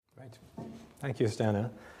Right. Thank you, Stana.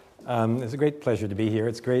 It's a great pleasure to be here.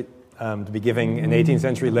 It's great to be giving an 18th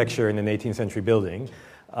century lecture in an 18th century building.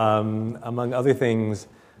 Among other things,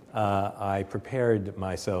 I prepared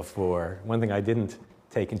myself for, one thing I didn't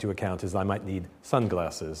take into account is I might need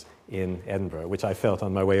sunglasses in Edinburgh, which I felt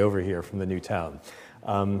on my way over here from the new town.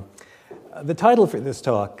 The title for this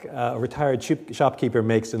talk, A Retired Shopkeeper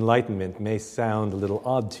Makes Enlightenment, may sound a little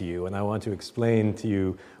odd to you, and I want to explain to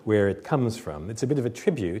you where it comes from. It's a bit of a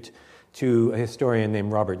tribute to a historian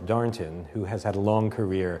named Robert Darnton, who has had a long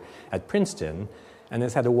career at Princeton and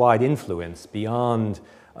has had a wide influence beyond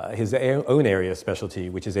his own area of specialty,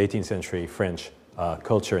 which is 18th century French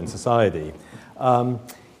culture and society.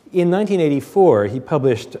 In 1984, he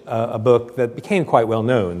published a book that became quite well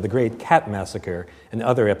known, The Great Cat Massacre and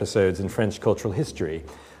Other Episodes in French Cultural History.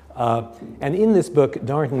 And in this book,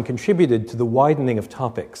 Darnton contributed to the widening of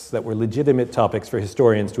topics that were legitimate topics for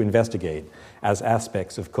historians to investigate as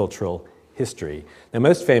aspects of cultural history. Now,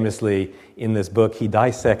 most famously, in this book, he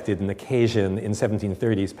dissected an occasion in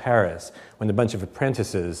 1730s Paris when a bunch of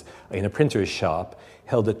apprentices in a printer's shop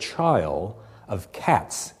held a trial of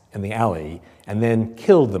cats in the alley and then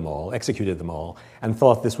killed them all, executed them all, and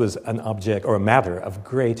thought this was an object or a matter of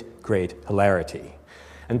great, great hilarity.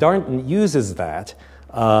 And Darnton uses that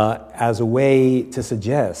as a way to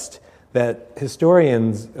suggest that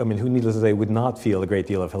historians, who needless to say would not feel a great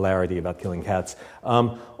deal of hilarity about killing cats,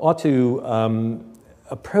 ought to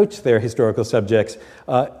approach their historical subjects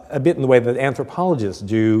a bit in the way that anthropologists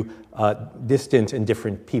do distant and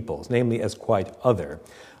different peoples, namely as quite other.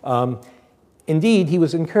 Indeed, he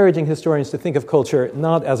was encouraging historians to think of culture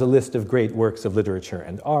not as a list of great works of literature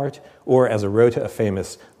and art, or as a rota of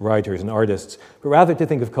famous writers and artists, but rather to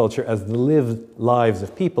think of culture as the lived lives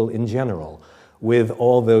of people in general, with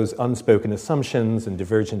all those unspoken assumptions and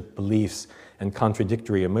divergent beliefs and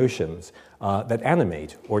contradictory emotions that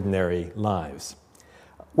animate ordinary lives.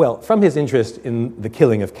 Well, from his interest in the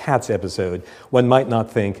killing of cats episode, one might not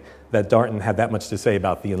think that Darnton had that much to say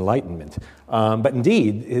about the Enlightenment. But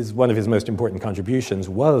indeed, one of his most important contributions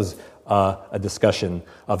was a discussion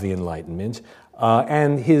of the Enlightenment.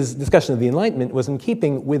 And his discussion of the Enlightenment was in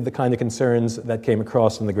keeping with the kind of concerns that came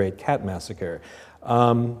across in the Great Cat Massacre.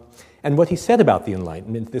 And what he said about the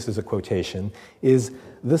Enlightenment, this is a quotation, is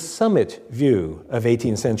the summit view of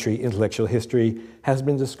 18th century intellectual history has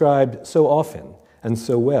been described so often and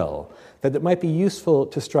so well that it might be useful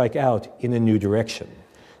to strike out in a new direction,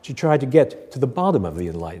 to try to get to the bottom of the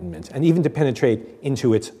Enlightenment and even to penetrate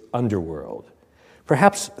into its underworld.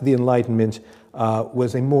 Perhaps the Enlightenment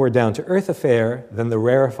was a more down-to-earth affair than the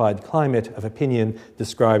rarefied climate of opinion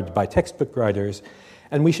described by textbook writers,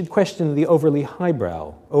 and we should question the overly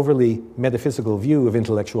highbrow, overly metaphysical view of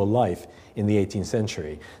intellectual life in the 18th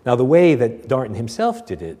century. Now, the way that Darnton himself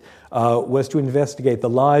did it was to investigate the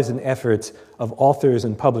lives and efforts of authors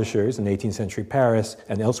and publishers in 18th century Paris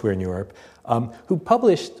and elsewhere in Europe who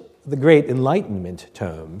published the great Enlightenment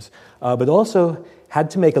tomes, but also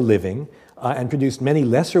had to make a living and produced many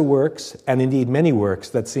lesser works, and indeed many works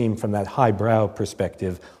that seem, from that highbrow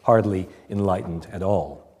perspective, hardly enlightened at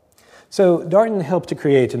all. So Darnton helped to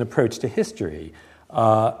create an approach to history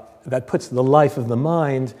that puts the life of the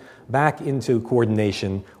mind back into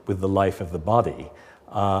coordination with the life of the body.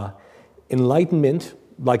 Enlightenment,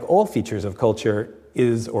 like all features of culture,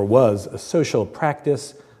 is or was a social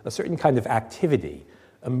practice, a certain kind of activity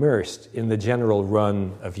immersed in the general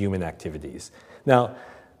run of human activities. Now,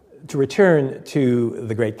 to return to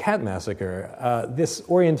the Great Cat Massacre, this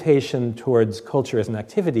orientation towards culture as an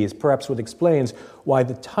activity is perhaps what explains why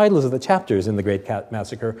the titles of the chapters in the Great Cat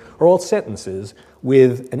Massacre are all sentences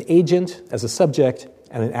with an agent as a subject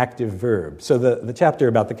and an active verb. So the chapter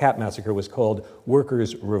about the Cat Massacre was called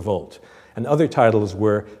Workers' Revolt, and other titles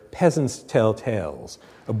were Peasants Tell Tales,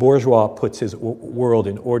 A Bourgeois Puts His World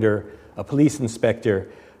in Order, A Police Inspector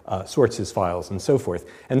sorts his files, and so forth.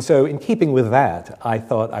 And so in keeping with that, I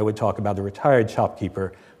thought I would talk about a retired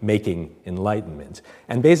shopkeeper making enlightenment.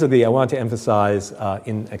 And basically, I want to emphasize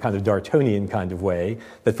in a kind of Dartonian kind of way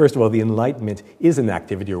that, first of all, the Enlightenment is an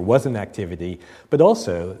activity or was an activity, but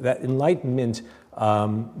also that enlightenment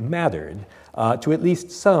mattered to at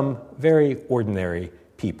least some very ordinary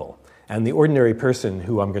people. And the ordinary person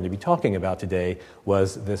who I'm going to be talking about today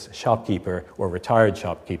was this shopkeeper or retired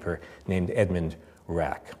shopkeeper named Edmund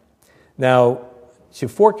Rack. Now, to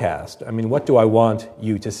forecast, what do I want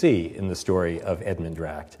you to see in the story of Edmund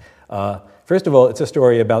Rack? First of all, it's a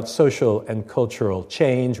story about social and cultural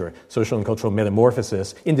change, or social and cultural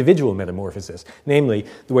metamorphosis, individual metamorphosis, namely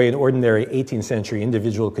the way an ordinary 18th century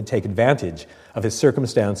individual could take advantage of his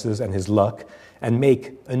circumstances and his luck and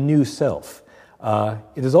make a new self.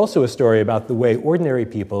 It is also a story about the way ordinary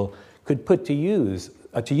people could put to use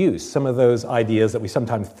some of those ideas that we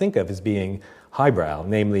sometimes think of as being highbrow,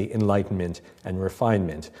 namely enlightenment and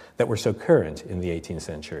refinement, that were so current in the 18th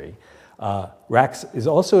century. Rack's is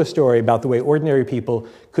also a story about the way ordinary people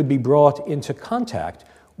could be brought into contact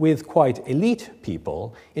with quite elite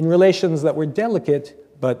people in relations that were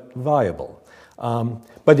delicate but viable.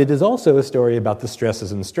 But it is also a story about the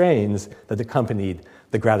stresses and strains that accompanied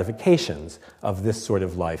the gratifications of this sort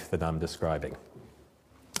of life that I'm describing.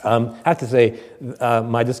 I have to say,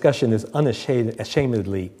 my discussion is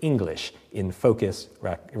unashamedly English in focus.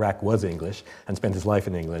 Rack was English and spent his life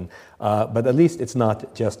in England, but at least it's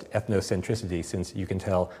not just ethnocentricity, since you can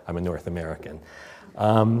tell I'm a North American.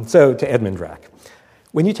 So to Edmund Rack.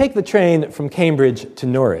 When you take the train from Cambridge to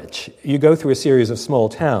Norwich, you go through a series of small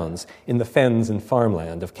towns in the fens and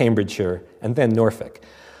farmland of Cambridgeshire and then Norfolk.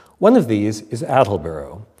 One of these is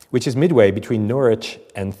Attleborough, which is midway between Norwich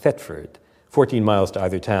and Thetford, 14 miles to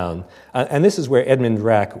either town, and this is where Edmund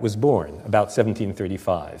Rack was born, about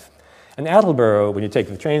 1735. And Attleborough, when you take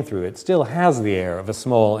the train through it, still has the air of a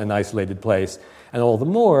small and isolated place, and all the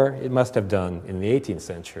more it must have done in the 18th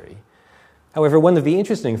century. However, one of the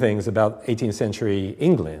interesting things about 18th century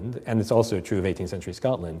England, and it's also true of 18th century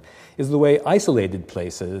Scotland, is the way isolated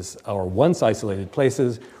places, or once isolated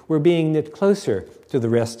places, were being knit closer to the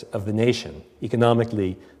rest of the nation,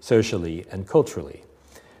 economically, socially, and culturally.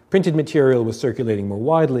 Printed material was circulating more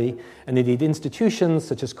widely, and indeed institutions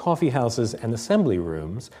such as coffee houses and assembly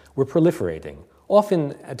rooms were proliferating,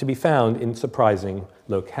 often to be found in surprising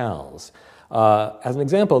locales. As an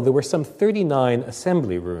example, there were some 39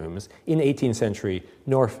 assembly rooms in 18th century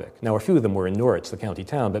Norfolk. Now, a few of them were in Norwich, the county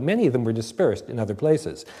town, but many of them were dispersed in other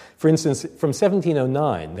places. For instance, from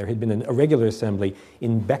 1709, there had been a regular assembly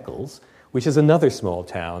in Beccles, which is another small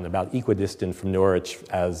town about equidistant from Norwich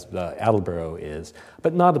as Attleborough is,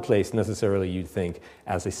 but not a place necessarily you'd think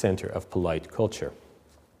as a center of polite culture.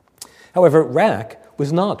 However, Rack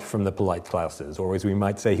was not from the polite classes, or as we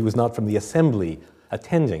might say, he was not from the assembly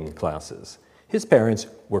attending classes. His parents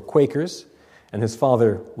were Quakers, and his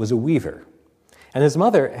father was a weaver. And his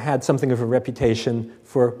mother had something of a reputation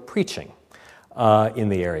for preaching in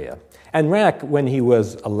the area. And Rack, when he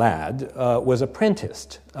was a lad, was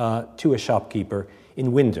apprenticed to a shopkeeper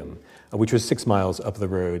in Wymondham, which was 6 miles up the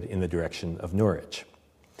road in the direction of Norwich.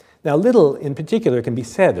 Now, little in particular can be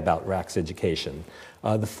said about Rack's education.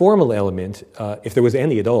 The formal element, if there was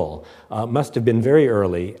any at all, must have been very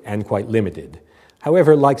early and quite limited.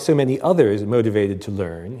 However, like so many others motivated to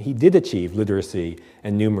learn, he did achieve literacy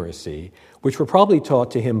and numeracy, which were probably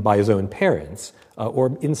taught to him by his own parents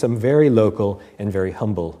or in some very local and very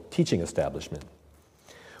humble teaching establishment.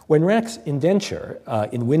 When Rack's indenture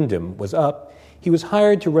in Wymondham was up, he was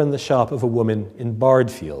hired to run the shop of a woman in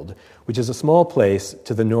Bardfield, which is a small place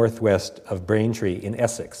to the northwest of Braintree in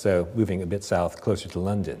Essex, so moving a bit south, closer to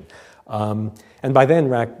London. And by then,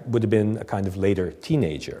 Rack would have been a kind of later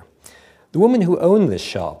teenager. The woman who owned this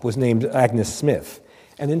shop was named Agnes Smith,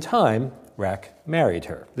 and in time, Rack married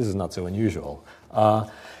her. This is not so unusual,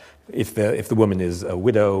 if the woman is a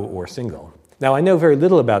widow or single. Now, I know very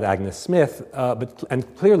little about Agnes Smith,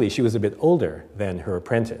 and clearly she was a bit older than her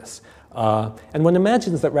apprentice. And one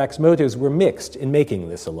imagines that Rack's motives were mixed in making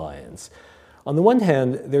this alliance. On the one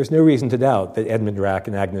hand, there's no reason to doubt that Edmund Rack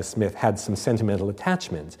and Agnes Smith had some sentimental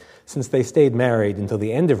attachment, since they stayed married until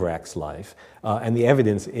the end of Rack's life, and the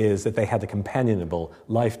evidence is that they had a companionable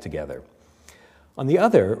life together. On the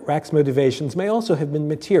other, Rack's motivations may also have been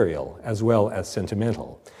material as well as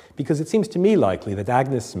sentimental, because it seems to me likely that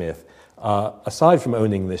Agnes Smith, aside from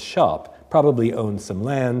owning this shop, probably owned some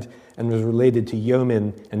land and was related to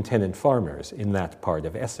yeomen and tenant farmers in that part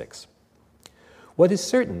of Essex. What is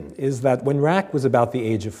certain is that when Rack was about the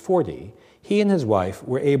age of 40, he and his wife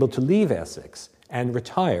were able to leave Essex and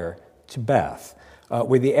retire to Bath,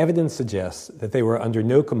 where the evidence suggests that they were under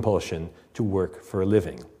no compulsion to work for a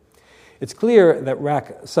living. It's clear that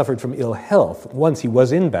Rack suffered from ill health once he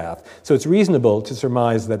was in Bath, so it's reasonable to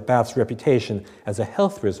surmise that Bath's reputation as a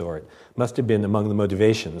health resort must have been among the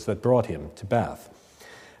motivations that brought him to Bath.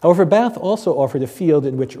 However, Bath also offered a field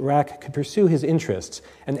in which Rack could pursue his interests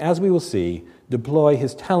and, as we will see, deploy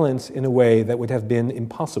his talents in a way that would have been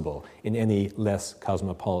impossible in any less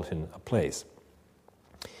cosmopolitan place.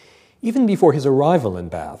 Even before his arrival in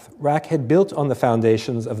Bath, Rack had built on the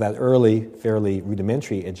foundations of that early, fairly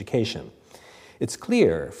rudimentary education. It's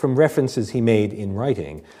clear from references he made in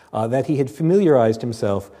writing that he had familiarized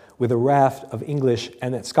himself with a raft of English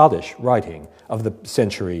and Scottish writing of the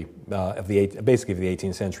century, basically of the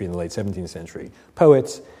 18th century and the late 17th century,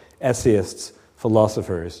 poets, essayists,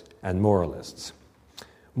 philosophers, and moralists.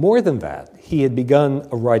 More than that, he had begun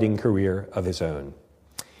a writing career of his own.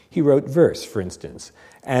 He wrote verse, for instance,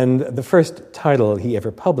 and the first title he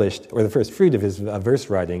ever published, or the first fruit of his verse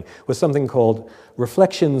writing, was something called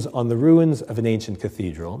Reflections on the Ruins of an Ancient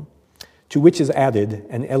Cathedral, to which is added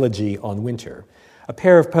an elegy on winter, a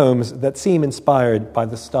pair of poems that seem inspired by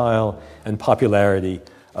the style and popularity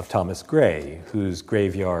of Thomas Gray, whose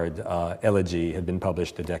Graveyard elegy had been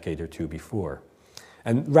published a decade or two before.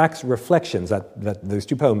 And Rack's Reflections, those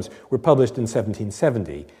two poems, were published in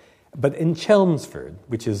 1770, but in Chelmsford,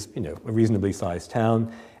 which is a reasonably sized town,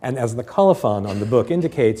 and as the colophon on the book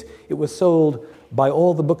indicates, it was sold by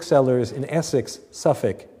all the booksellers in Essex,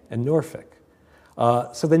 Suffolk, and Norfolk.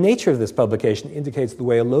 So the nature of this publication indicates the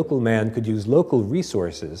way a local man could use local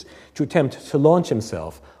resources to attempt to launch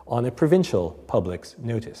himself on a provincial public's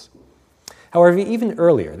notice. However, even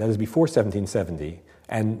earlier, that is before 1770,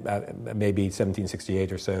 and maybe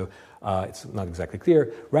 1768 or so, it's not exactly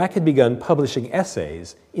clear, Rack had begun publishing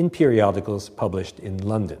essays in periodicals published in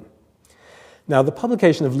London. Now, the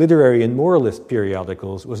publication of literary and moralist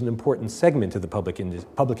periodicals was an important segment of the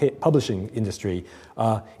publishing industry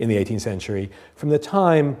in the 18th century from the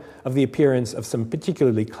time of the appearance of some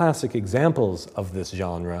particularly classic examples of this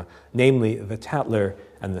genre, namely The Tatler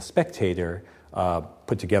and The Spectator,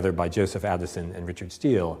 put together by Joseph Addison and Richard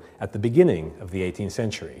Steele at the beginning of the 18th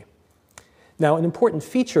century. Now, an important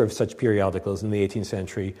feature of such periodicals in the 18th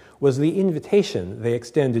century was the invitation they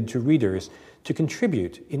extended to readers to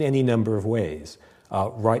contribute in any number of ways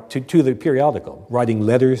to the periodical, writing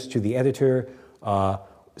letters to the editor,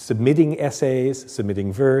 submitting essays,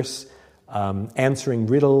 submitting verse, answering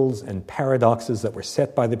riddles and paradoxes that were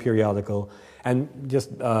set by the periodical, and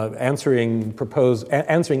just answering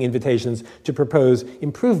invitations to propose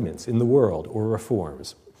improvements in the world or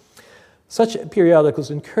reforms. Such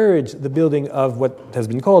periodicals encouraged the building of what has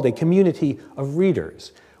been called a community of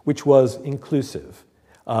readers, which was inclusive.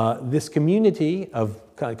 This community of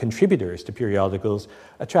contributors to periodicals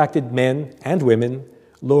attracted men and women,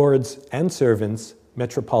 lords and servants,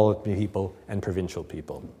 metropolitan people and provincial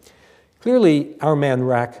people. Clearly, our man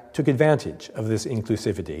Rack took advantage of this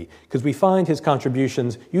inclusivity because we find his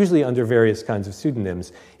contributions, usually under various kinds of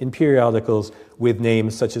pseudonyms, in periodicals with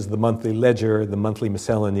names such as the Monthly Ledger, the Monthly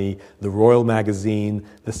Miscellany, the Royal Magazine,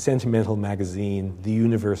 the Sentimental Magazine, the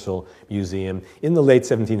Universal Museum, in the late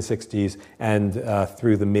 1760s and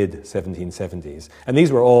through the mid-1770s. And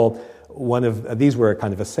these were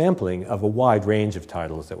kind of a sampling of a wide range of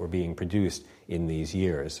titles that were being produced in these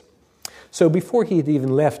years. So before he had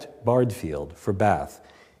even left Bardfield for Bath,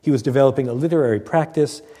 he was developing a literary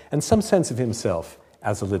practice and some sense of himself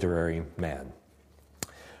as a literary man.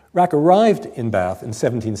 Rack arrived in Bath in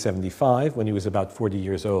 1775 when he was about 40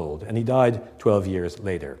 years old, and he died 12 years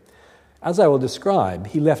later. As I will describe,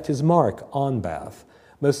 he left his mark on Bath,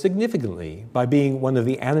 most significantly by being one of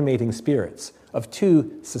the animating spirits of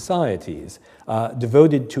two societies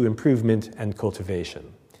devoted to improvement and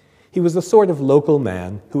cultivation. He was the sort of local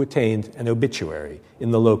man who attained an obituary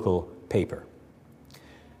in the local paper.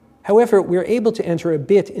 However, we're able to enter a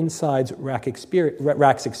bit inside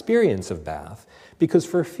Rack's experience of Bath because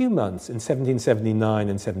for a few months in 1779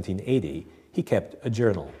 and 1780, he kept a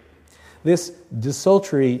journal. This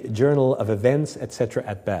desultory journal of events, etc.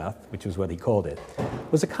 at Bath, which was what he called it,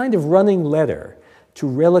 was a kind of running letter to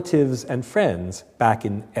relatives and friends back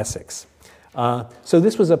in Essex. So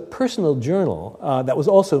this was a personal journal that was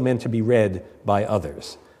also meant to be read by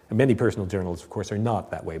others. And many personal journals, of course, are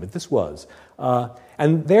not that way, but this was.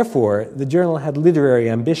 And therefore, the journal had literary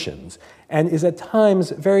ambitions and is at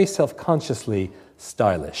times very self-consciously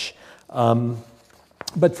stylish.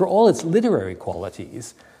 But for all its literary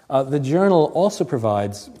qualities, the journal also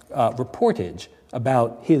provides reportage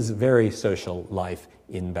about his very social life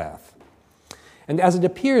in Bath. And as it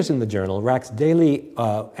appears in the journal, Rack's daily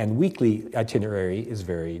and weekly itinerary is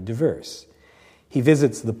very diverse. He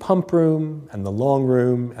visits the pump room and the long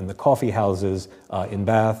room and the coffee houses in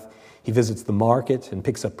Bath. He visits the market and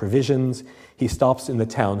picks up provisions. He stops in the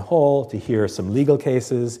town hall to hear some legal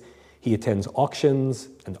cases. He attends auctions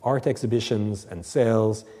and art exhibitions and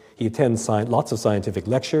sales. He attends lots of scientific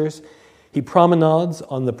lectures. He promenades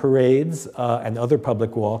on the parades and other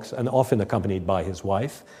public walks, and often accompanied by his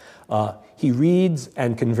wife. He reads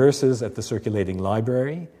and converses at the circulating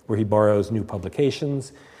library, where he borrows new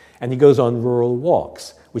publications, and he goes on rural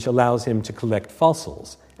walks, which allows him to collect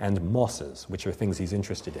fossils and mosses, which are things he's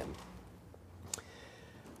interested in.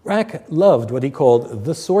 Rack loved what he called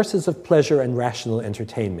the sources of pleasure and rational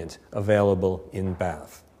entertainment available in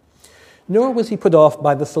Bath. Nor was he put off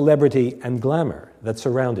by the celebrity and glamour that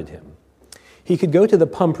surrounded him. He could go to the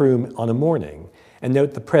pump room on a morning and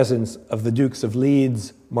note the presence of the Dukes of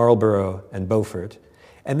Leeds, Marlborough, and Beaufort,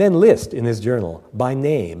 and then list in his journal, by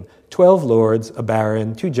name, 12 lords, a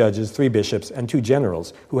baron, 2 judges, 3 bishops, and 2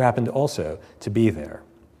 generals who happened also to be there.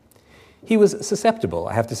 He was susceptible,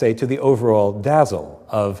 I have to say, to the overall dazzle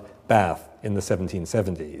of Bath in the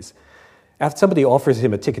 1770s. After somebody offers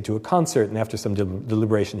him a ticket to a concert, and after some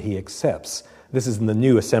deliberation, he accepts. This is in the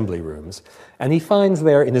new assembly rooms. And he finds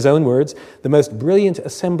there, in his own words, the most brilliant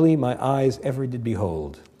assembly my eyes ever did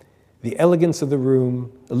behold. The elegance of the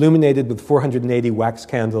room, illuminated with 480 wax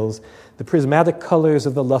candles, the prismatic colors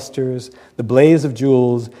of the lustres, the blaze of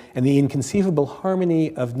jewels, and the inconceivable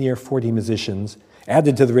harmony of near 40 musicians,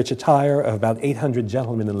 added to the rich attire of about 800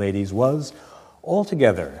 gentlemen and ladies, was,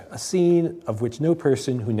 altogether, a scene of which no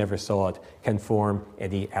person who never saw it can form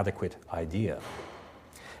any adequate idea.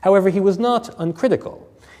 However, he was not uncritical.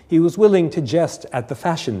 He was willing to jest at the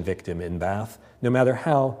fashion victim in Bath, no matter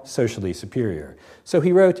how socially superior. So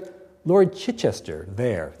he wrote, Lord Chichester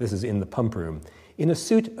there, this is in the pump room, in a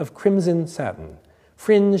suit of crimson satin,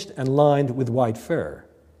 fringed and lined with white fur,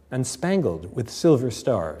 and spangled with silver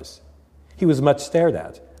stars. He was much stared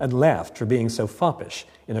at, and laughed for being so foppish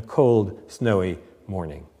in a cold, snowy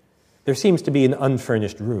morning. There seems to be an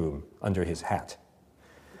unfurnished room under his hat.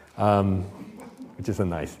 Which is a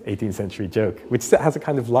nice 18th century joke, which has a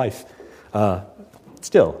kind of life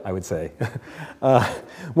still, I would say.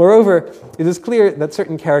 Moreover, it is clear that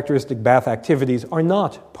certain characteristic Bath activities are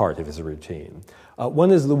not part of his routine.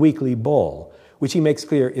 One is the weekly ball, which he makes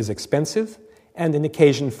clear is expensive and an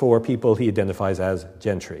occasion for people he identifies as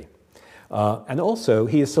gentry. And also,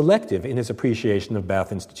 he is selective in his appreciation of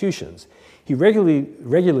Bath institutions. He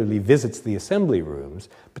regularly visits the assembly rooms,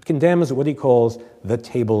 but condemns what he calls the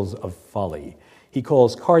tables of folly. He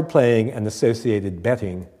calls card playing and associated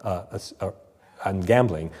betting and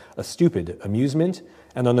gambling a stupid amusement,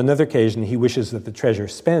 and on another occasion he wishes that the treasure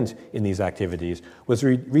spent in these activities was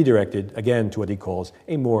redirected again to what he calls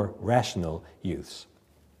a more rational use.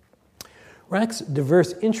 Rack's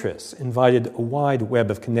diverse interests invited a wide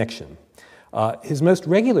web of connection. His most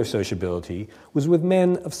regular sociability was with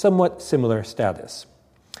men of somewhat similar status.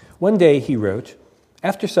 One day he wrote,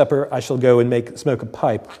 "After supper I shall go and smoke a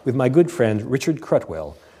pipe with my good friend Richard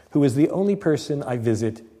Crutwell, who is the only person I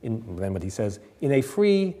visit, then what he says, in a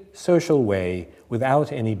free, social way,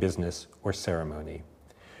 without any business or ceremony."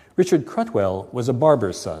 Richard Crutwell was a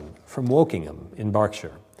barber's son from Wokingham in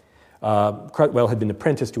Berkshire. Crutwell had been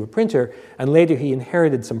apprenticed to a printer, and later he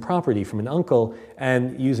inherited some property from an uncle,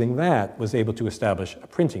 and using that was able to establish a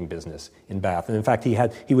printing business in Bath. And in fact,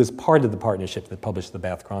 he was part of the partnership that published the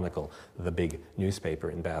Bath Chronicle, the big newspaper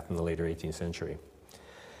in Bath in the later 18th century.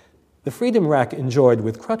 The freedom Rack enjoyed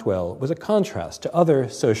with Crutwell was a contrast to other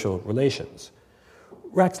social relations.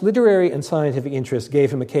 Rack's literary and scientific interests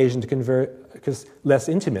gave him occasion to converse less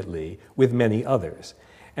intimately with many others,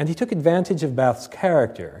 and he took advantage of Bath's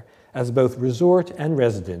character as both resort and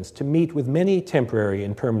residence to meet with many temporary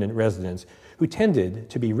and permanent residents who tended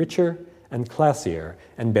to be richer and classier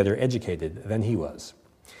and better educated than he was.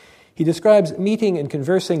 He describes meeting and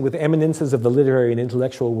conversing with eminences of the literary and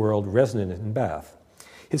intellectual world resident in Bath.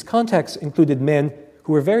 His contacts included men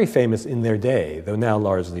who were very famous in their day, though now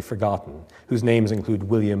largely forgotten, whose names include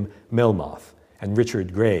William Melmoth and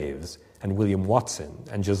Richard Graves and William Watson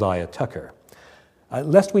and Josiah Tucker.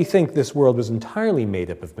 Lest we think this world was entirely made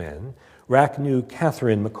up of men, Rack knew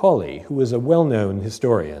Catherine Macaulay, who was a well-known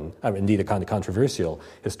historian, indeed a kind of controversial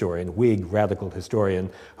historian, Whig radical historian,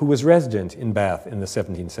 who was resident in Bath in the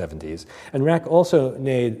 1770s. And Rack also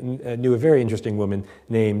knew a very interesting woman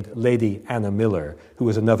named Lady Anna Miller, who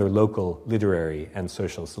was another local literary and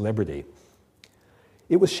social celebrity.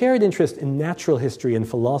 It was shared interest in natural history and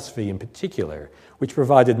philosophy in particular, which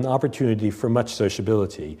provided an opportunity for much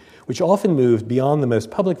sociability, which often moved beyond the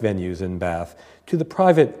most public venues in Bath to the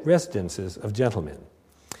private residences of gentlemen.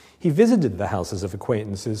 He visited the houses of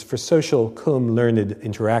acquaintances for social cum learned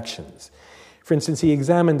interactions. For instance, he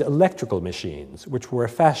examined electrical machines, which were a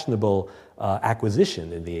fashionable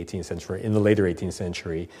acquisition in the 18th century, in the later 18th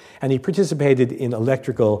century, and he participated in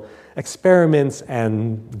electrical experiments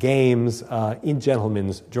and games in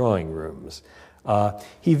gentlemen's drawing rooms.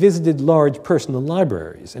 He visited large personal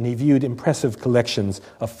libraries, and he viewed impressive collections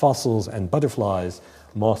of fossils and butterflies,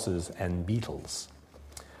 mosses, and beetles.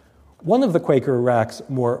 One of the Quaker Rack's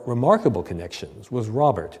more remarkable connections was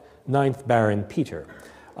Robert, 9th Baron Peter,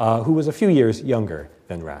 who was a few years younger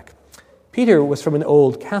than Rack. Peter was from an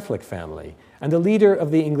old Catholic family and a leader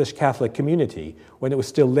of the English Catholic community when it was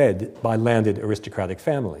still led by landed aristocratic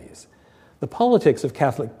families. The politics of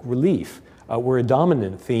Catholic relief were a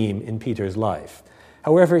dominant theme in Peter's life,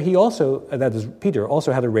 However, Peter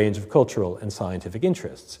also had a range of cultural and scientific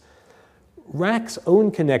interests. Rack's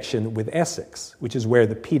own connection with Essex, which is where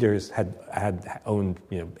the Peters had owned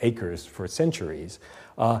acres for centuries,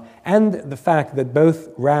 and the fact that both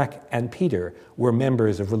Rack and Peter were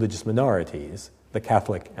members of religious minorities, the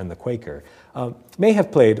Catholic and the Quaker, may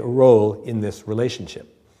have played a role in this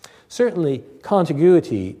relationship. Certainly,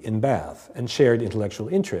 contiguity in Bath and shared intellectual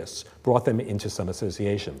interests brought them into some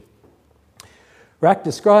association. Rack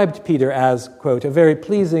described Peter as, quote, "a very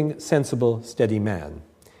pleasing, sensible, steady man.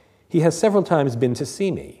 He has several times been to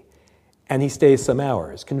see me, and he stays some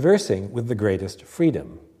hours, conversing with the greatest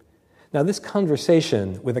freedom." Now, this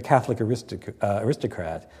conversation with a Catholic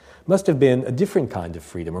aristocrat must have been a different kind of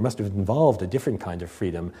freedom, or must have involved a different kind of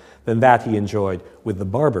freedom than that he enjoyed with the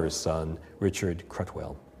barber's son, Richard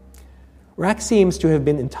Crutwell. Rack seems to have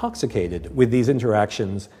been intoxicated with these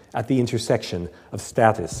interactions at the intersection of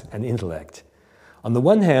status and intellect. On the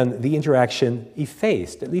one hand, the interaction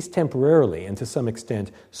effaced, at least temporarily and to some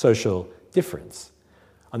extent, social difference.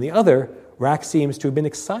 On the other, Rack seems to have been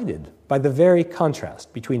excited by the very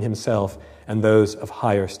contrast between himself and those of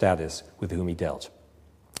higher status with whom he dealt.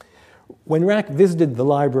 When Rack visited the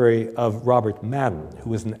library of Robert Madden,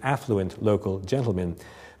 who was an affluent local gentleman,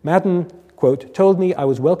 Madden, quote, "told me I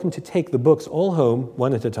was welcome to take the books all home,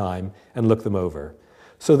 one at a time, and look them over,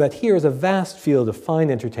 so that here is a vast field of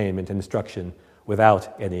fine entertainment and instruction without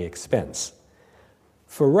any expense."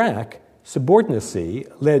 For Rack, subordinacy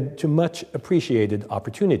led to much appreciated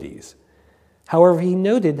opportunities. However, he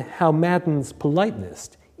noted how Madden's politeness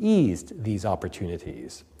eased these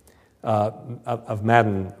opportunities. Of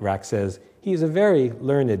Madden, Rack says, "He is a very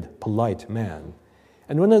learned, polite man,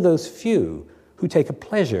 and one of those few who take a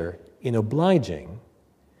pleasure in obliging,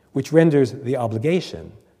 which renders the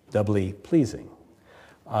obligation doubly pleasing."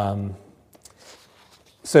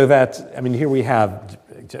 So that, here we have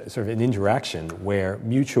sort of an interaction where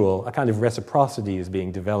a kind of reciprocity is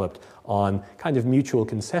being developed on kind of mutual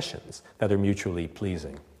concessions that are mutually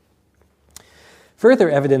pleasing.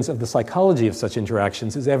 Further evidence of the psychology of such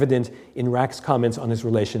interactions is evident in Rack's comments on his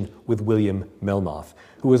relation with William Melmoth,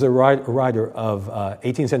 who was a writer of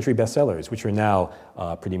 18th century bestsellers, which are now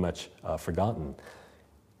pretty much forgotten.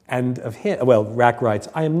 And of him, Rack writes,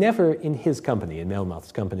 "I am never in his company, in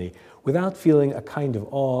Melmoth's company, without feeling a kind of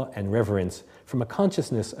awe and reverence from a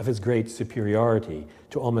consciousness of his great superiority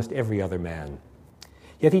to almost every other man.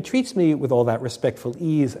 Yet he treats me with all that respectful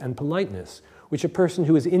ease and politeness which a person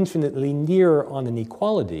who is infinitely nearer on an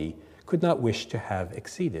equality could not wish to have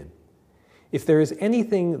exceeded. If there is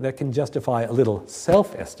anything that can justify a little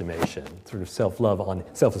self-estimation, sort of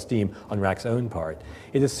self-esteem on Rack's own part,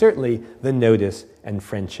 it is certainly the notice and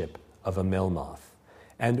friendship of a Melmoth.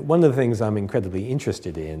 And one of the things I'm incredibly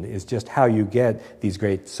interested in is just how you get these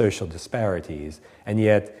great social disparities, and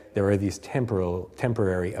yet there are these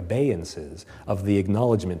temporary abeyances of the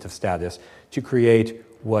acknowledgement of status to create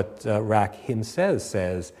what Rack himself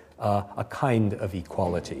says a kind of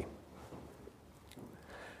equality.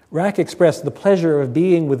 Rack expressed the pleasure of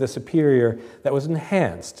being with a superior that was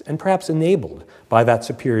enhanced and perhaps enabled by that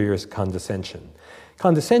superior's condescension.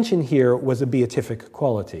 Condescension here was a beatific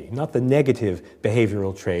quality, not the negative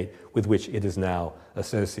behavioral trait with which it is now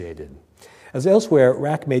associated. As elsewhere,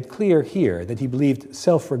 Rack made clear here that he believed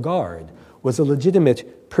self-regard was a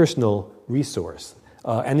legitimate personal resource,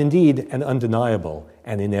 and indeed an undeniable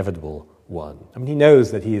and inevitable one. He knows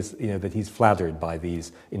that he's flattered by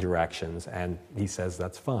these interactions, and he says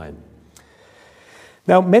that's fine.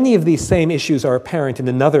 Now, many of these same issues are apparent in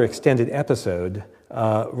another extended episode.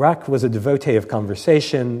 Rack was a devotee of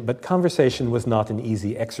conversation, but conversation was not an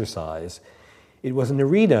easy exercise. It was an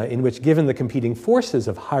arena in which, given the competing forces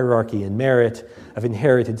of hierarchy and merit, of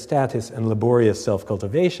inherited status and laborious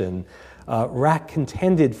self-cultivation, Rack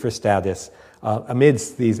contended for status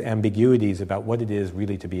amidst these ambiguities about what it is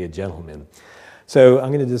really to be a gentleman. So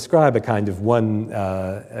I'm going to describe a kind of one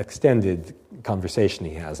extended conversation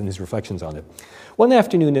he has and his reflections on it. One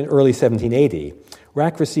afternoon in early 1780,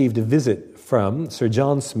 Rack received a visit from Sir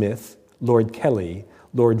John Smith, Lord Kelly,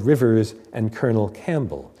 Lord Rivers, and Colonel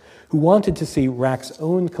Campbell, who wanted to see Rack's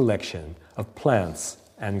own collection of plants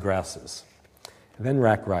and grasses. And then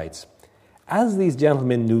Rack writes, "As these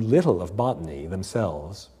gentlemen knew little of botany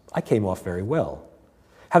themselves, I came off very well,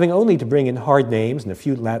 having only to bring in hard names and a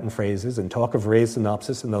few Latin phrases and talk of res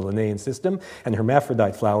synopsis and the Linnaean system and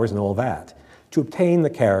hermaphrodite flowers and all that, to obtain the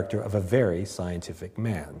character of a very scientific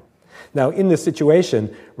man." Now, in this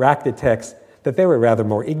situation, Rack detects that they were rather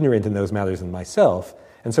more ignorant in those matters than myself,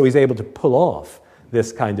 and so he's able to pull off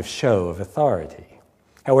this kind of show of authority.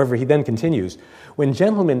 However, he then continues, "When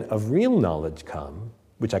gentlemen of real knowledge come,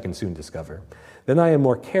 which I can soon discover, then I am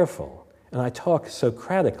more careful, and I talk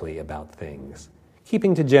Socratically about things,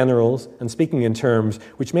 keeping to generals and speaking in terms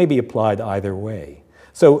which may be applied either way.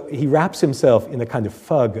 So he wraps himself in a kind of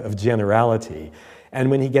fug of generality, and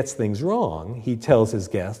when he gets things wrong, he tells his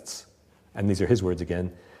guests, and these are his words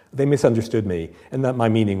again, they misunderstood me, and that my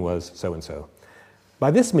meaning was so-and-so.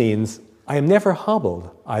 By this means, I am never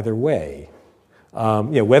hobbled either way,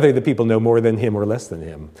 whether the people know more than him or less than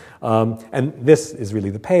him. And this is really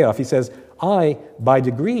the payoff. He says, I, by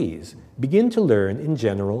degrees, begin to learn in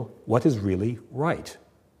general what is really right.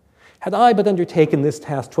 Had I but undertaken this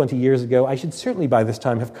task 20 years ago, I should certainly by this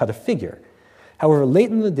time have cut a figure. However, late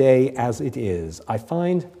in the day as it is, I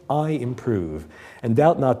find I improve, and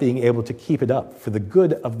doubt not being able to keep it up for the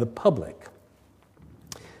good of the public.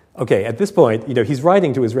 Okay, at this point, he's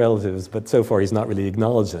writing to his relatives, but so far he's not really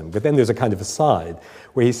acknowledged them. But then there's a kind of aside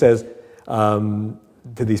where he says to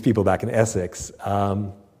these people back in Essex,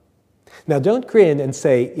 now don't grin and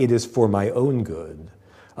say it is for my own good.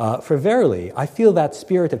 For verily, I feel that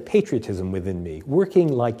spirit of patriotism within me,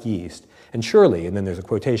 working like yeast. And surely, and then there's a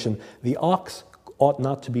quotation, the ox ought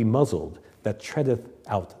not to be muzzled that treadeth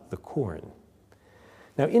out the corn.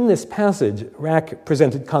 Now, in this passage, Rack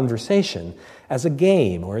presented conversation as a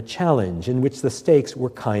game or a challenge in which the stakes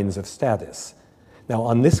were kinds of status. Now,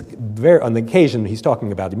 on the occasion he's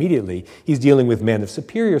talking about immediately, he's dealing with men of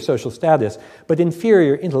superior social status, but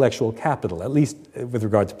inferior intellectual capital, at least with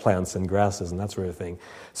regard to plants and grasses and that sort of thing.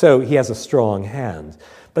 So he has a strong hand.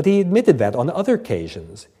 But he admitted that on other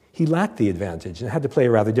occasions, he lacked the advantage and had to play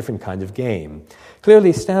a rather different kind of game.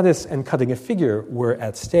 Clearly, status and cutting a figure were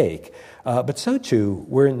at stake, but so too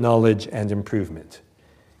were knowledge and improvement.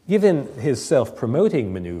 Given his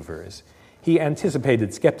self-promoting maneuvers, he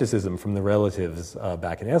anticipated skepticism from the relatives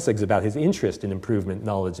back in Essex about his interest in improvement,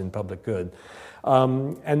 knowledge, and public good.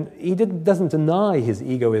 And he doesn't deny his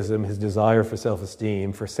egoism, his desire for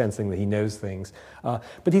self-esteem, for sensing that he knows things.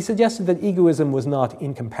 But he suggested that egoism was not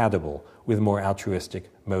incompatible with more altruistic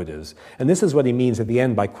motives. And this is what he means at the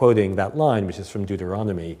end by quoting that line, which is from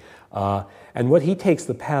Deuteronomy. And what he takes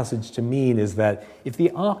the passage to mean is that if the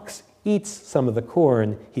ox eats some of the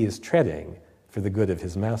corn he is treading for the good of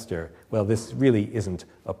his master, well, this really isn't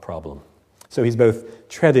a problem. So he's both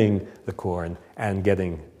treading the corn and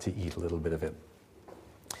getting to eat a little bit of it.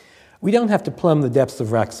 We don't have to plumb the depths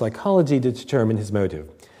of Rack's psychology to determine his motive.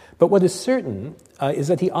 But what is certain is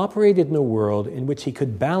that he operated in a world in which he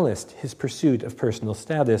could ballast his pursuit of personal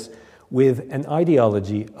status with an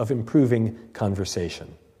ideology of improving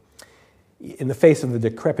conversation. In the face of the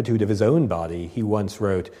decrepitude of his own body, he once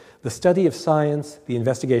wrote, "The study of science, the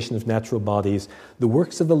investigation of natural bodies, the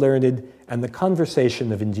works of the learned, and the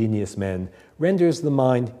conversation of ingenious men renders the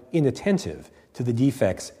mind inattentive to the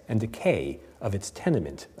defects and decay of its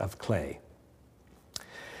tenement of clay."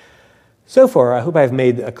 So far, I hope I've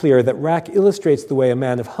made clear that Rack illustrates the way a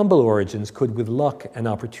man of humble origins could, with luck and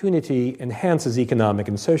opportunity, enhance his economic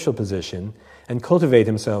and social position and cultivate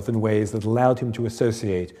himself in ways that allowed him to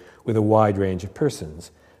associate with a wide range of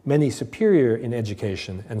persons, many superior in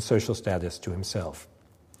education and social status to himself.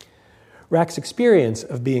 Rack's experience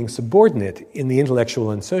of being subordinate in the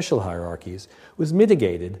intellectual and social hierarchies was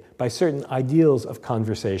mitigated by certain ideals of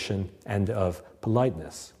conversation and of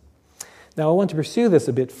politeness. Now, I want to pursue this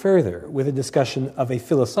a bit further with a discussion of a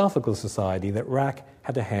philosophical society that Rack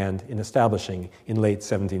had a hand in establishing in late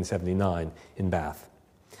 1779 in Bath.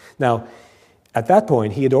 Now, at that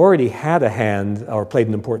point, he had already had a hand or played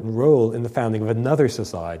an important role in the founding of another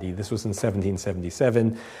society. This was in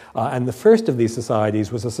 1777, and the first of these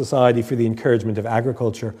societies was a society for the encouragement of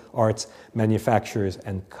agriculture, arts, manufactures,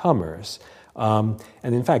 and commerce. And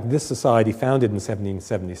in fact, this society, founded in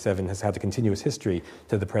 1777, has had a continuous history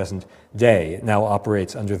to the present day. It now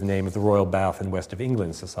operates under the name of the Royal Bath and West of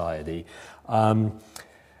England Society.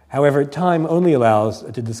 However, time only allows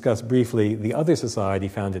to discuss briefly the other society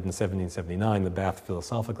founded in 1779, the Bath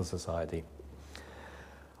Philosophical Society.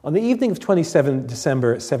 On the evening of 27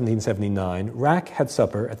 December 1779, Rack had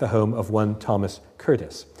supper at the home of one Thomas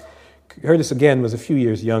Curtis. Curtis, again, was a few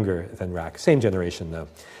years younger than Rack, same generation, though.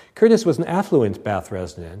 Curtis was an affluent Bath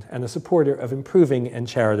resident and a supporter of improving and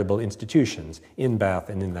charitable institutions in Bath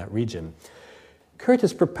and in that region.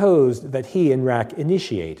 Curtis proposed that he and Rack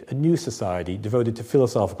initiate a new society devoted to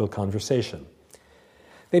philosophical conversation.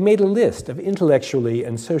 They made a list of intellectually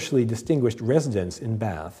and socially distinguished residents in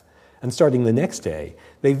Bath, and starting the next day,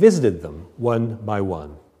 they visited them one by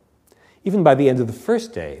one. Even by the end of the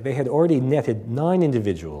first day, they had already netted 9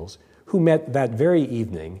 individuals who met that very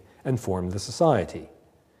evening and formed the society.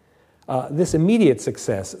 This immediate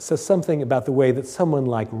success says something about the way that someone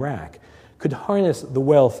like Rack could harness the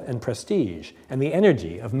wealth and prestige and the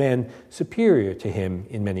energy of men superior to him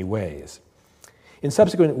in many ways. In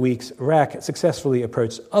subsequent weeks, Rack successfully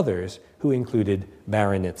approached others who included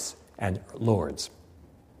baronets and lords.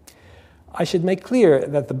 I should make clear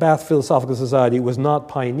that the Bath Philosophical Society was not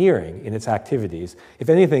pioneering in its activities. If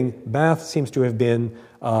anything, Bath seems to have been,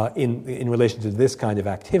 in relation to this kind of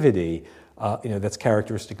activity, that's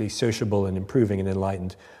characteristically sociable and improving and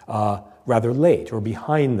enlightened, rather late or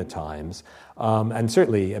behind the times. And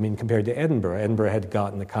certainly, compared to Edinburgh had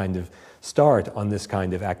gotten a kind of start on this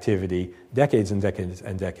kind of activity decades and decades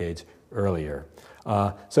and decades earlier.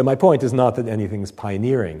 So my point is not that anything's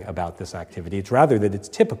pioneering about this activity. It's rather that it's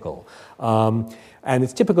typical. And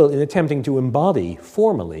it's typical in attempting to embody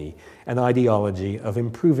formally an ideology of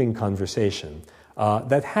improving conversation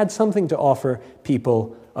that had something to offer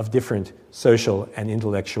people of different social and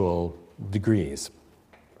intellectual degrees.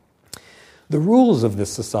 The rules of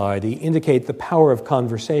this society indicate the power of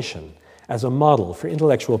conversation as a model for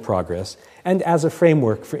intellectual progress and as a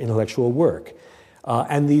framework for intellectual work.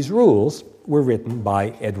 And these rules were written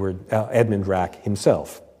by Edmund Rack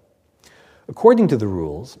himself. According to the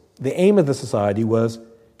rules, the aim of the society was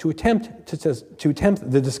to attempt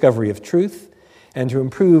the discovery of truth and to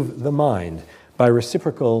improve the mind by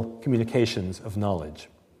reciprocal communications of knowledge.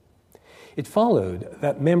 It followed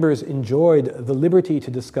that members enjoyed the liberty to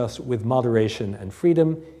discuss with moderation and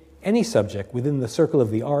freedom any subject within the circle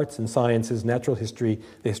of the arts and sciences, natural history,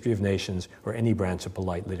 the history of nations, or any branch of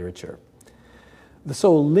polite literature. The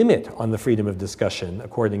sole limit on the freedom of discussion,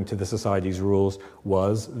 according to the Society's rules,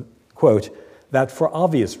 was, quote, that for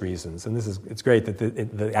obvious reasons, and it's great that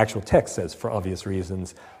the actual text says for obvious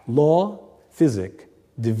reasons, law, physics,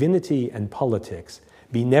 divinity, and politics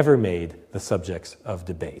be never made the subjects of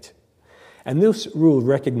debate. And this rule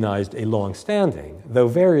recognized a long-standing, though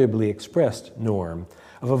variably expressed, norm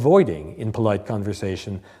of avoiding, in polite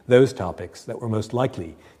conversation, those topics that were most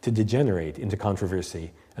likely to degenerate into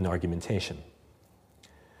controversy and argumentation.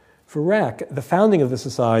 For Rack, the founding of the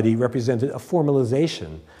Society represented a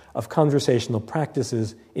formalization of conversational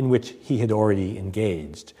practices in which he had already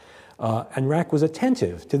engaged. And Rack was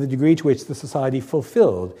attentive to the degree to which the Society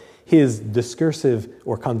fulfilled his discursive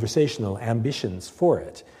or conversational ambitions for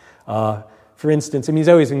it. For instance, he's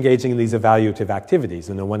always engaging in these evaluative activities.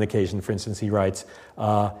 And on one occasion, for instance, he writes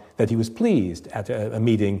that he was pleased at a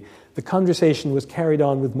meeting. The conversation was carried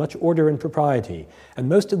on with much order and propriety, and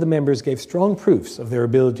most of the members gave strong proofs of their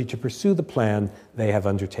ability to pursue the plan they have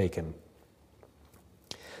undertaken.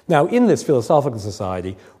 Now, in this philosophical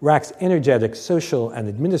society, Rack's energetic social and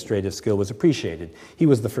administrative skill was appreciated. He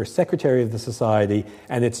was the first secretary of the society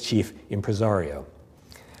and its chief impresario.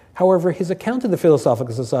 However, his account of the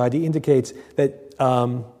Philosophical Society indicates that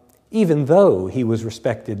even though he was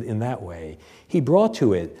respected in that way, he brought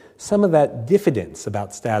to it some of that diffidence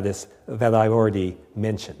about status that I already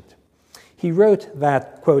mentioned. He wrote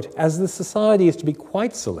that, quote, as the society is to be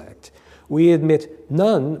quite select, we admit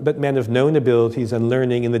none but men of known abilities and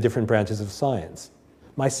learning in the different branches of science,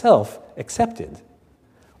 myself excepted.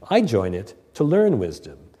 I join it to learn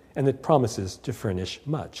wisdom, and it promises to furnish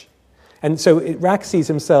much. And so Rack sees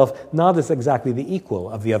himself not as exactly the equal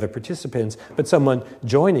of the other participants, but someone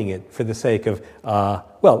joining it for the sake of,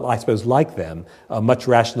 I suppose like them, much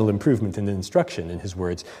rational improvement in instruction, in his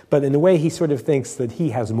words. But in a way, he sort of thinks that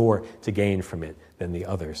he has more to gain from it than the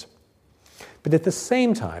others. But at the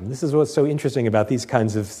same time, this is what's so interesting about these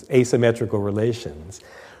kinds of asymmetrical relations,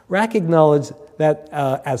 Rack acknowledged that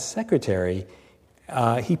as secretary,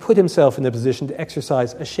 he put himself in a position to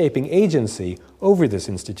exercise a shaping agency over this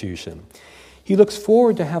institution. He looks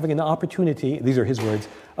forward to having an opportunity, these are his words,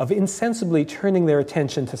 of insensibly turning their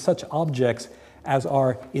attention to such objects as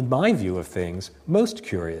are, in my view of things, most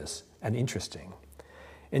curious and interesting.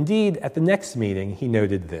 Indeed, at the next meeting, he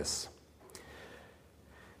noted this.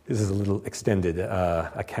 This is a little extended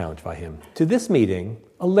account by him. To this meeting,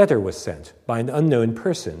 a letter was sent by an unknown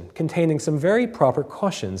person containing some very proper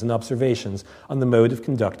cautions and observations on the mode of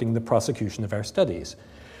conducting the prosecution of our studies,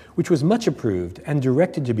 which was much approved and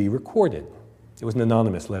directed to be recorded. It was an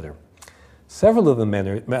anonymous letter. Several of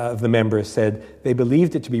the members said they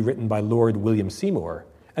believed it to be written by Lord William Seymour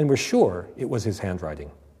and were sure it was his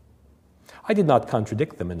handwriting. I did not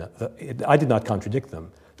contradict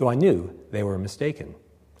them, though I knew they were mistaken,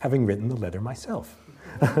 having written the letter myself,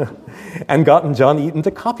 and gotten John Eaton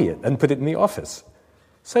to copy it and put it in the office.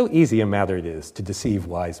 So easy a matter it is to deceive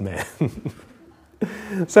wise men.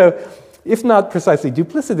 So if not precisely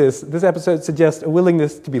duplicitous, this episode suggests a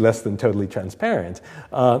willingness to be less than totally transparent.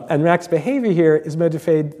 And Rack's behavior here is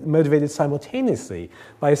motivated simultaneously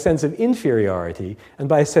by a sense of inferiority and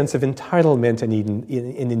by a sense of entitlement and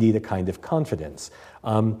indeed a kind of confidence.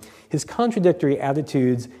 His contradictory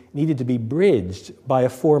attitudes needed to be bridged by a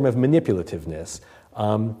form of manipulativeness.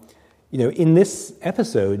 In this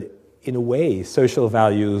episode, in a way, social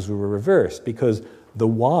values were reversed because the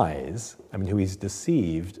wise, who he's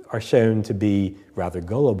deceived, are shown to be rather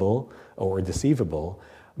gullible or deceivable.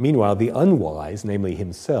 Meanwhile, the unwise, namely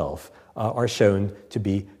himself, are shown to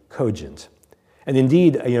be cogent. And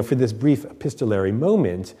indeed, for this brief epistolary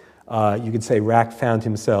moment, you could say Rack found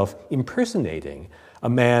himself impersonating a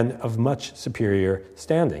man of much superior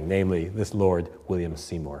standing, namely this Lord William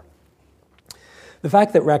Seymour. The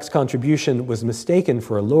fact that Rack's contribution was mistaken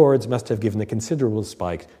for a lord's must have given a considerable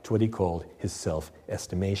spike to what he called his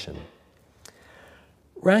self-estimation.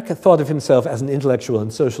 Rack thought of himself as an intellectual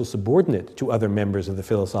and social subordinate to other members of the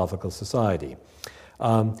Philosophical Society.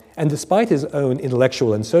 And despite his own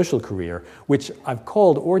intellectual and social career, which I've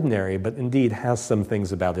called ordinary, but indeed has some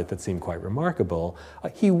things about it that seem quite remarkable,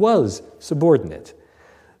 he was subordinate.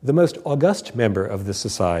 The most august member of the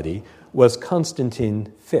society was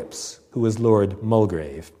Constantine Phipps, who was Lord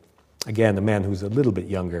Mulgrave. Again, a man who's a little bit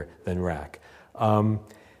younger than Rack.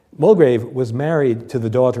 Mulgrave was married to the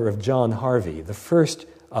daughter of John Harvey, the first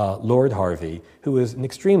Lord Harvey, who was an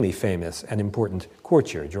extremely famous and important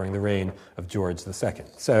courtier during the reign of George II.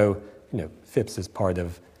 So, Phipps is part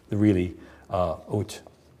of the really haute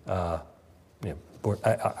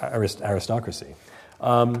aristocracy.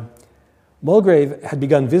 Mulgrave had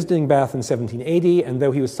begun visiting Bath in 1780, and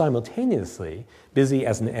though he was simultaneously busy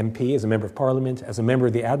as an MP, as a member of Parliament, as a member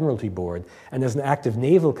of the Admiralty Board, and as an active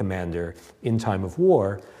naval commander in time of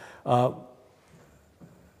war,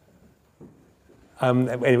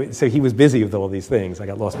 anyway, so he was busy with all these things. I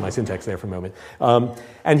got lost in my syntax there for a moment.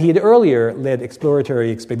 And he had earlier led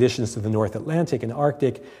exploratory expeditions to the North Atlantic and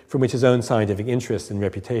Arctic, from which his own scientific interest and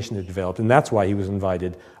reputation had developed, and that's why he was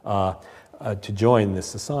invited to join this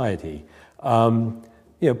society.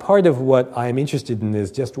 Part of what I'm interested in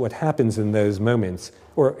is just what happens in those moments,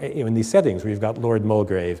 or in these settings where you've got Lord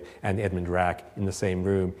Mulgrave and Edmund Rack in the same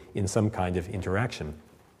room in some kind of interaction.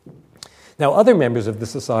 Now, other members of the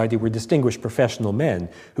society were distinguished professional men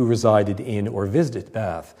who resided in or visited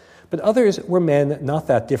Bath, but others were men not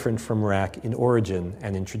that different from Rack in origin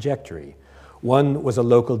and in trajectory. One was a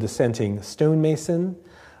local dissenting stonemason,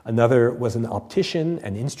 another was an optician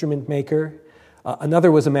and instrument maker,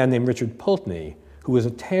 another was a man named Richard Pulteney, who was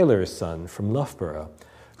a tailor's son from Loughborough,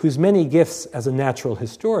 whose many gifts as a natural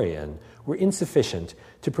historian were insufficient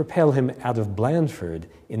to propel him out of Blandford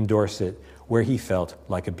in Dorset, where he felt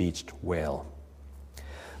like a beached whale.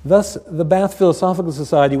 Thus, the Bath Philosophical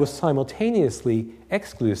Society was simultaneously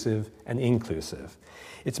exclusive and inclusive.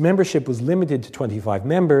 Its membership was limited to 25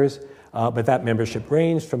 members, but that membership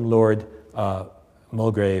ranged from Lord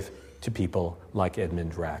Mulgrave to people like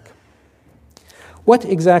Edmund Rack. What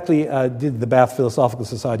exactly did the Bath Philosophical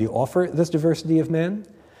Society offer this diversity of men?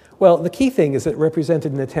 Well, the key thing is that it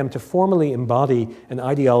represented an attempt to formally embody an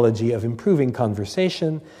ideology of improving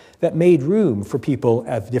conversation that made room for people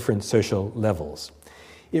at different social levels.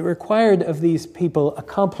 It required of these people a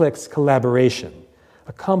complex collaboration,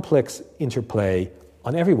 a complex interplay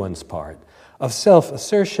on everyone's part of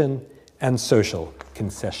self-assertion and social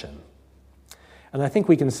concession. And I think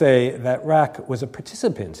we can say that Rack was a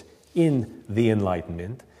participant in the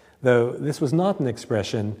Enlightenment, though this was not an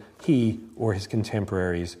expression he or his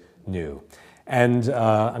contemporaries knew. And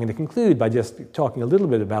I'm going to conclude by just talking a little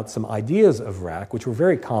bit about some ideas of Rack, which were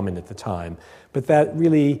very common at the time, but that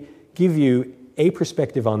really give you a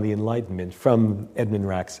perspective on the Enlightenment from Edmund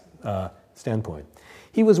Rack's standpoint.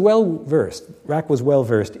 Rack was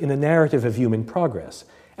well-versed in a narrative of human progress,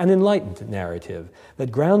 an enlightened narrative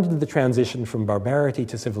that grounded the transition from barbarity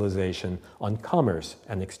to civilization on commerce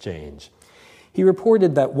and exchange. He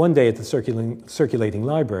reported that one day at the circulating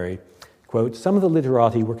library, quote, "Some of the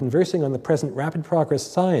literati were conversing on the present rapid progress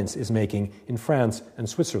science is making in France and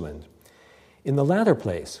Switzerland. In the latter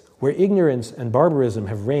place, where ignorance and barbarism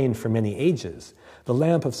have reigned for many ages, the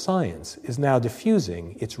lamp of science is now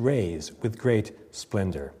diffusing its rays with great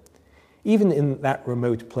splendor. Even in that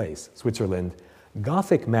remote place, Switzerland,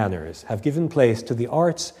 Gothic manners have given place to the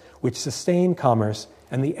arts which sustain commerce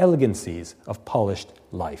and the elegancies of polished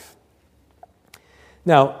life."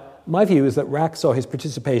 Now, my view is that Rack saw his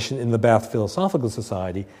participation in the Bath Philosophical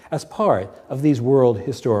Society as part of these world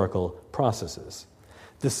historical processes.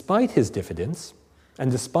 Despite his diffidence,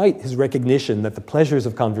 and despite his recognition that the pleasures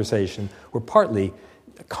of conversation were partly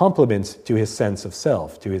complement to his sense of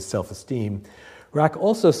self, to his self-esteem, Rack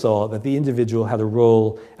also saw that the individual had a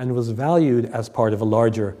role and was valued as part of a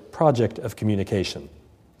larger project of communication.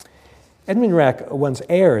 Edmund Rack once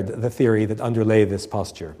aired the theory that underlay this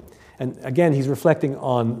posture. And again, he's reflecting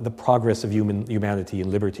on the progress of humanity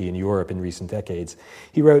and liberty in Europe in recent decades.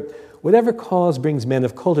 He wrote, "Whatever cause brings men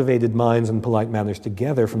of cultivated minds and polite manners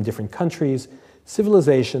together from different countries,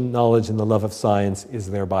 civilization, knowledge, and the love of science is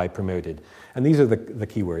thereby promoted." And these are the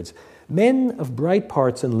key words. Men of bright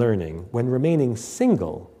parts and learning, when remaining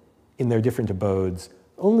single in their different abodes,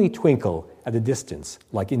 only twinkle at a distance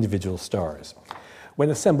like individual stars. When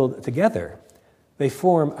assembled together, they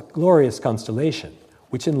form a glorious constellation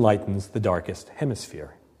which enlightens the darkest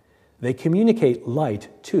hemisphere. They communicate light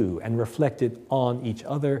to and reflect it on each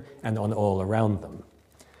other and on all around them.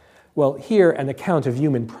 Well, here an account of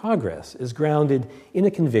human progress is grounded in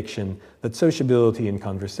a conviction that sociability and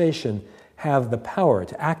conversation have the power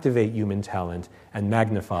to activate human talent and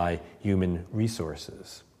magnify human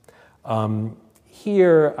resources.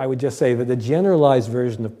 Here, I would just say that the generalized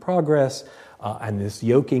version of progress and this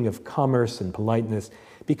yoking of commerce and politeness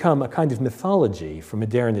become a kind of mythology for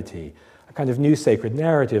modernity, a kind of new sacred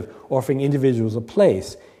narrative offering individuals a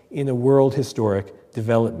place in a world historic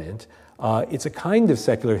development. It's a kind of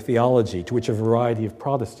secular theology to which a variety of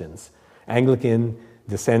Protestants, Anglican,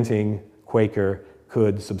 dissenting, Quaker,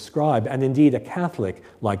 could subscribe, and indeed a Catholic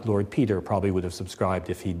like Lord Peter probably would have subscribed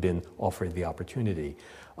if he'd been offered the opportunity.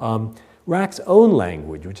 Rack's own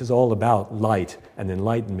language, which is all about light and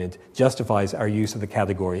enlightenment, justifies our use of the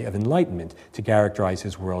category of enlightenment to characterize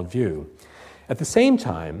his worldview. At the same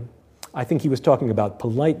time, I think he was talking about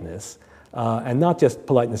politeness, and not just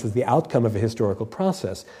politeness as the outcome of a historical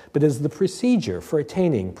process, but as the procedure for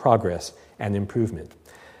attaining progress and improvement.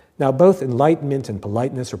 Now, both enlightenment and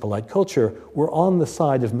politeness or polite culture were on the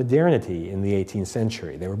side of modernity in the 18th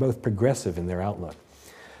century. They were both progressive in their outlook.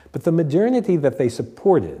 But the modernity that they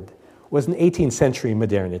supported was an 18th century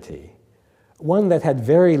modernity, one that had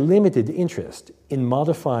very limited interest in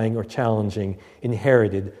modifying or challenging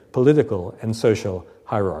inherited political and social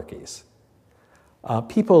hierarchies.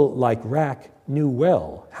 People like Rack knew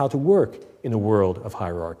well how to work in a world of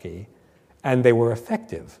hierarchy, and they were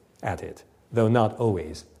effective at it, though not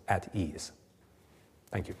always at ease.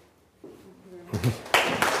 Thank you.